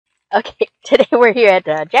Okay, today we're here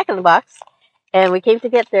at Jack in the Box, and we came to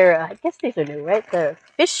get their, I guess these are new, right? The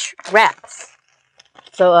fish wraps.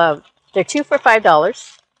 So they're two for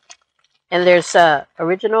 $5, and there's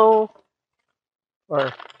original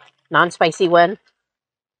or non-spicy one.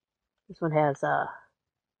 This one has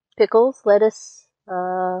pickles, lettuce,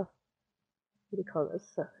 what do you call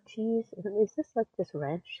this? Cheese. Is this like just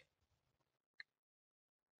ranch?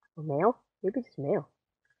 Or mayo? Maybe just mayo.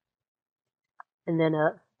 And then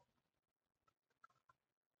a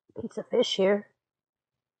piece of fish here.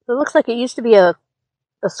 So it looks like it used to be a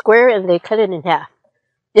square, and they cut it in half.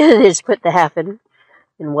 They just put the half in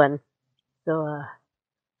one. So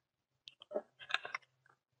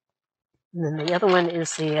and then the other one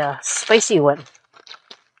is the spicy one.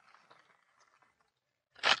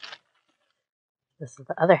 This is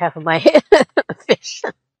the other half of my fish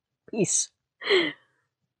piece.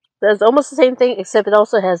 That's almost the same thing, except it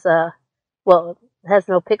also has well, it has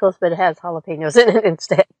no pickles, but it has jalapenos in it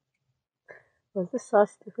instead. Was this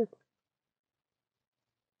sauce different?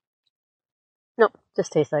 Nope,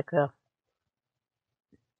 just tastes like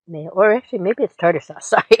mayo. Or actually, maybe it's tartar sauce.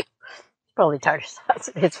 Sorry, it's probably tartar sauce.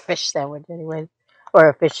 It's a fish sandwich anyway, or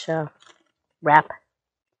a fish wrap.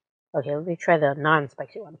 Okay, let me try the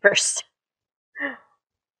non-spicy one first.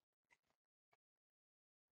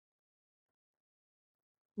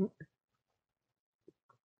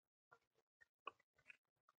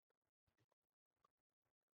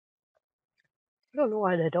 I don't know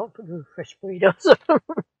why they don't do fish burritos. That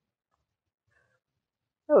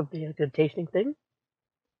would be a good tasting thing.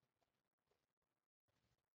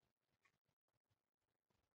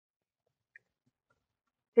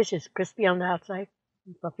 Fish is crispy on the outside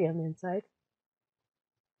and fluffy on the inside.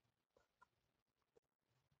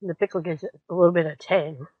 And the pickle gives it a little bit of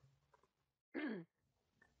tang.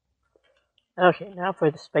 Okay, now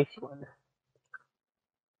for the spicy one.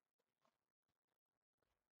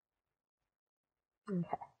 Okay.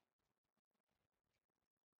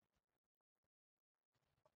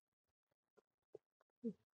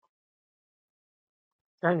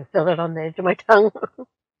 I'm gonna feel it on the edge of my tongue.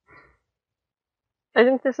 I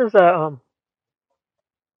think this is a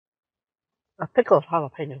pickled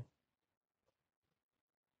jalapeno.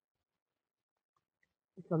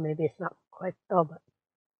 So maybe it's not quite. Oh, but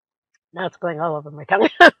now it's going all over my tongue.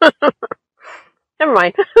 Never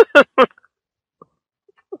mind.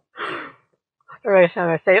 Every time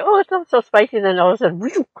I say, "Oh, it's not so spicy," then all of a sudden,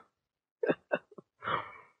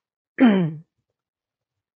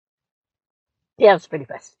 yeah, it's pretty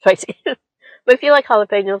spicy. But if you like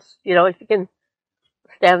jalapenos, if you can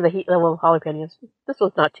stand the heat level of jalapenos, this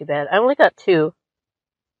one's not too bad. I only got two.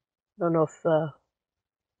 I don't know if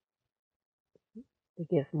they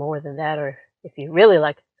give more than that, or if you really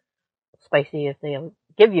like spicy, if they'll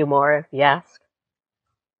give you more if you ask.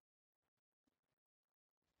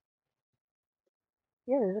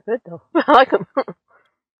 Yeah, they're good though. I like them.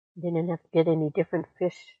 Didn't have to get any different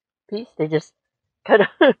fish piece. They just cut.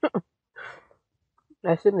 I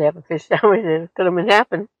assume they have a fish sandwich and cut them in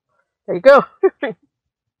half, and there you go.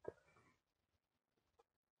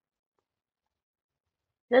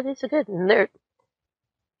 Yeah, these are good, and they're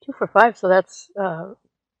two for $5, so that's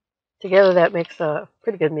together that makes a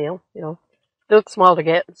pretty good meal. They look small to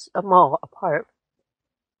get small apart,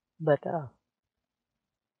 but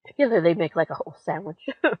together they make like a whole sandwich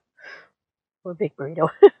or a big burrito.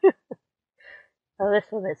 Oh, this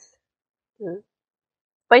one is the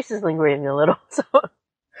spice is lingering a little, so.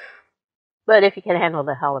 But if you can handle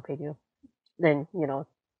the jalapeno, then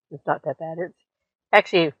it's not that bad. It's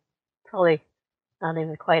actually probably not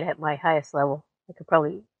even quite at my highest level. I could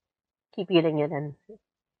probably keep eating it, and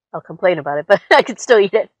I'll complain about it, but I could still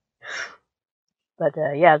eat it. But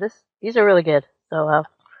yeah, these are really good.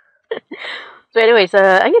 So anyways,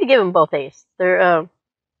 I'm gonna give them both A's. They're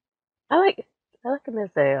I like them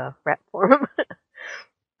as a wrap form.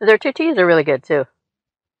 Their tortillas are really good too.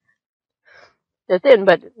 They're thin,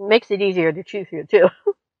 but it makes it easier to chew through too.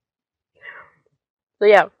 So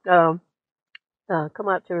yeah, come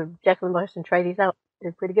out to Jack in the Box and try these out.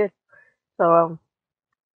 They're pretty good. So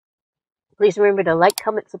please remember to like,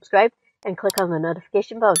 comment, subscribe, and click on the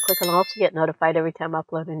notification bell. And click on all to get notified every time I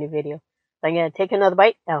upload a new video. So I'm gonna take another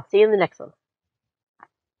bite, and I'll see you in the next one.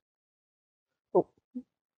 Oh,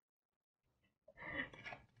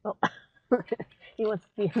 oh. He wants to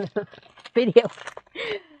be in the video.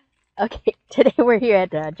 Okay, today we're here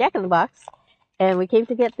at Jack in the Box, and we came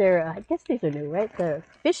to get their, I guess these are new, right? The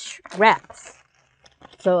fish wraps.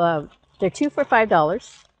 So they're two for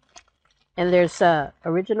 $5, and there's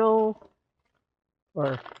original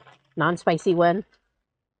or non-spicy one.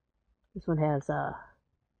 This one has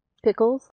pickles,